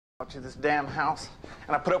To this damn house,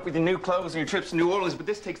 and I put up with your new clothes and your trips to New Orleans, but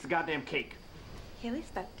this takes the goddamn cake. Haley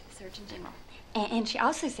spoke to the Surgeon General, and she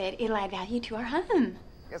also said it'll add value to our home.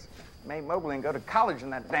 Guess May Mobley and go to college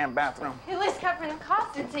in that damn bathroom. Haley's covering the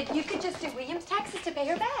cost and said you could just do Williams' taxes to pay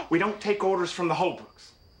her back. We don't take orders from the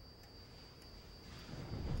Holbrooks.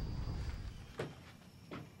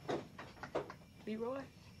 Leroy?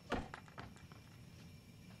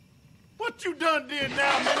 What you done did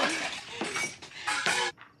now, man?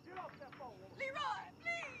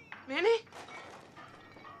 Minnie?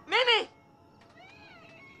 Minnie!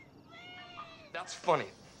 That's funny.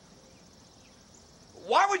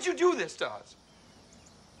 Why would you do this to us?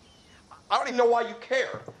 I don't even know why you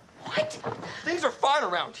care. What? Things are fine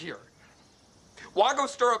around here. Why go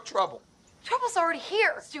stir up trouble? Trouble's already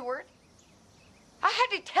here, Stuart. I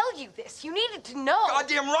had to tell you this. You needed to know.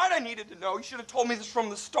 Goddamn right I needed to know. You should have told me this from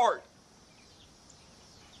the start.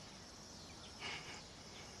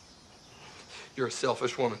 You're a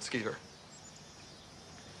selfish woman, Skeeter.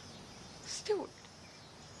 Stuart.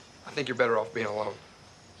 I think you're better off being alone.